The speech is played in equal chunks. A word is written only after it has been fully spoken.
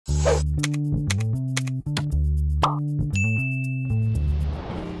Hi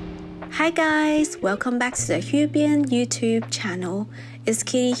guys, welcome back to the HUBient YouTube channel. It's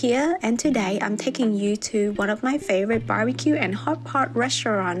Kitty here, and today I'm taking you to one of my favorite barbecue and hot pot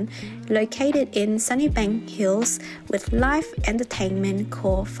restaurant located in Sunnybank Hills with live entertainment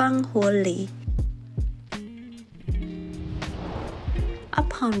called Fanhuali.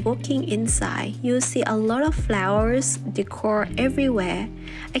 Upon walking inside, you'll see a lot of flowers decor everywhere.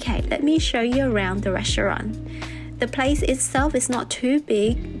 Okay, let me show you around the restaurant. The place itself is not too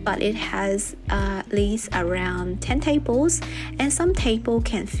big, but it has at least around 10 tables, and some tables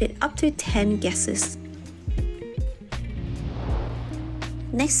can fit up to 10 guests.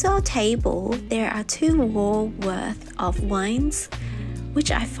 Next to our table, there are 2 walls worth of wines, which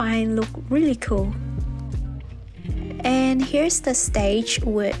I find look really cool. And here's the stage,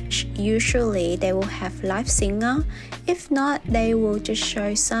 which usually they will have live singer. If not, they will just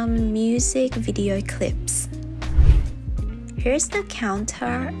show some music video clips. Here's the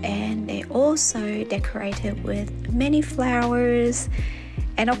counter, and they also decorated with many flowers,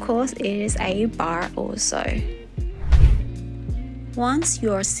 and of course it is a bar also. Once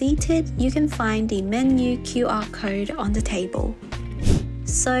you're seated, you can find the menu QR code on the table.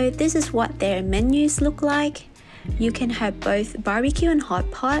 So this is what their menus look like. You can have both barbecue and hot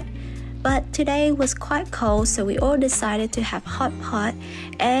pot, but today was quite cold, so we all decided to have hot pot,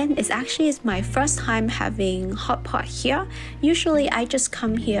 and it's my first time having hot pot here. Usually I just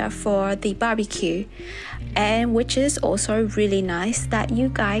come here for the barbecue, and which is also really nice that you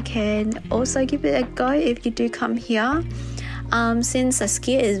guys can also give it a go if you do come here. Since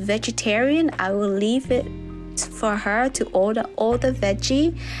Saskia is vegetarian, I will leave it for her to order all the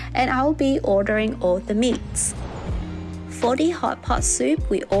veggie, and I'll be ordering all the meats. For the hot pot soup,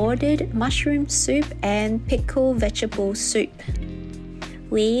 we ordered mushroom soup and pickled vegetable soup.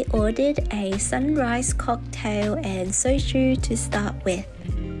 We ordered a sunrise cocktail and soju to start with.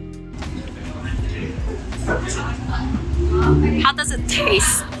 How does it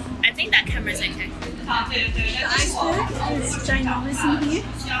taste? I think that camera's okay. The iceberg is ginormous in here.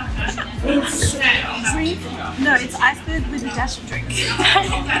 It's drink. No, it's iceberg with a dash of drink.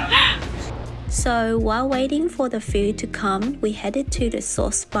 So while waiting for the food to come, we headed to the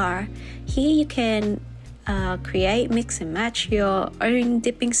sauce bar. Here you can create, mix and match your own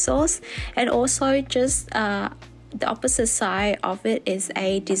dipping sauce, and also just the opposite side of it is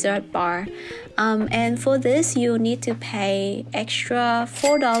a dessert bar. And for this, you need to pay extra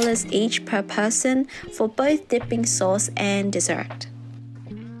 $4 each per person for both dipping sauce and dessert.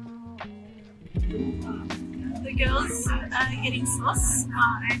 The girls are getting sauce.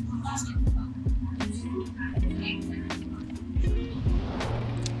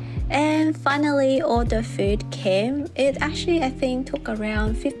 And finally, all the food came. It actually, I think, took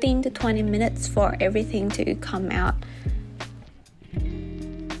around 15 to 20 minutes for everything to come out.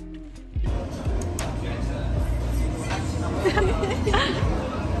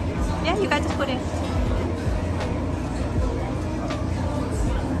 Yeah, you guys just put it.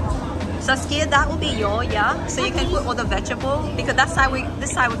 Saskia, that will be your, yeah? So you can put all the vegetable, because this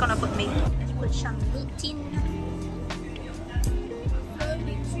side we're gonna put meat. Let's put some meat in.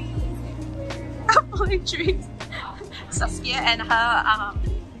 Falling trees. Saskia and her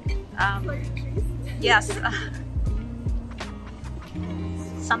yes,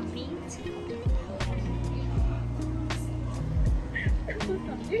 some meat.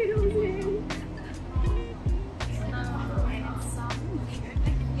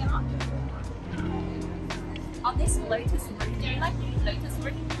 On this lotus root, do you like lotus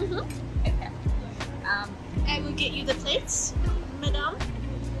root? Okay. I will get you the plates, madam.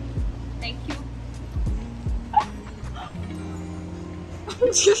 Thank you.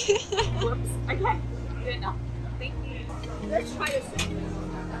 Whoops. Okay. Good enough. Thank you. Let's try this.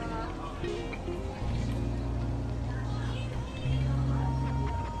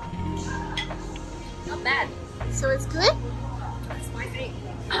 Not bad. So it's good? It's spicy.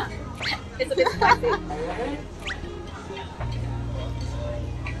 It's a bit spicy.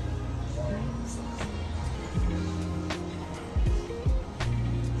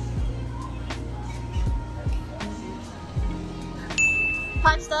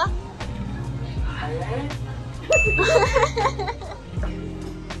 Punch the.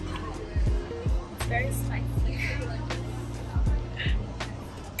 It's very spicy.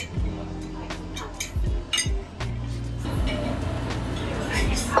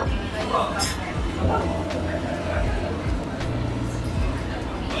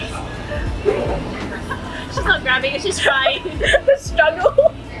 She's not grabbing it, she's trying. The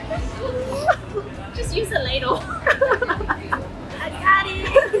struggle. Just use a ladle. I got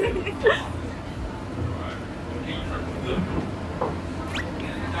it.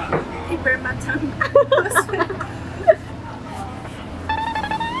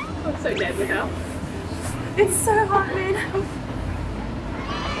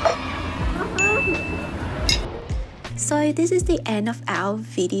 So this is the end of our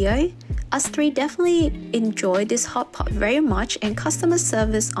video. Us three definitely enjoyed this hotpot very much and customer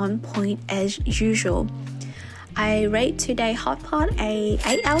service on point as usual. I rate today hotpot a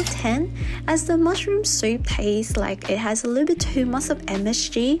 8 out of 10 as the mushroom soup tastes like it has a little bit too much of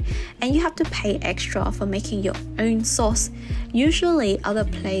MSG and you have to pay extra for making your own sauce. Usually other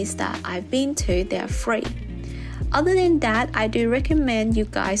places that I've been to, they're free. Other than that, I do recommend you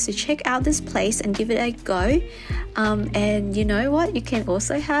guys to check out this place and give it a go. And you know what? You can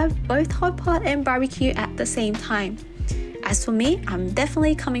also have both hotpot and barbecue at the same time. As for me, I'm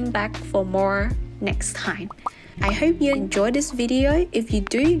definitely coming back for more next time. I hope you enjoyed this video. If you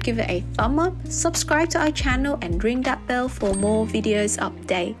do, give it a thumb up, subscribe to our channel and ring that bell for more videos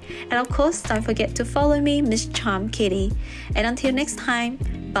update. And of course, don't forget to follow me, Miss Charm Kitty. And until next time,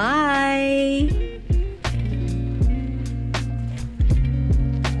 bye!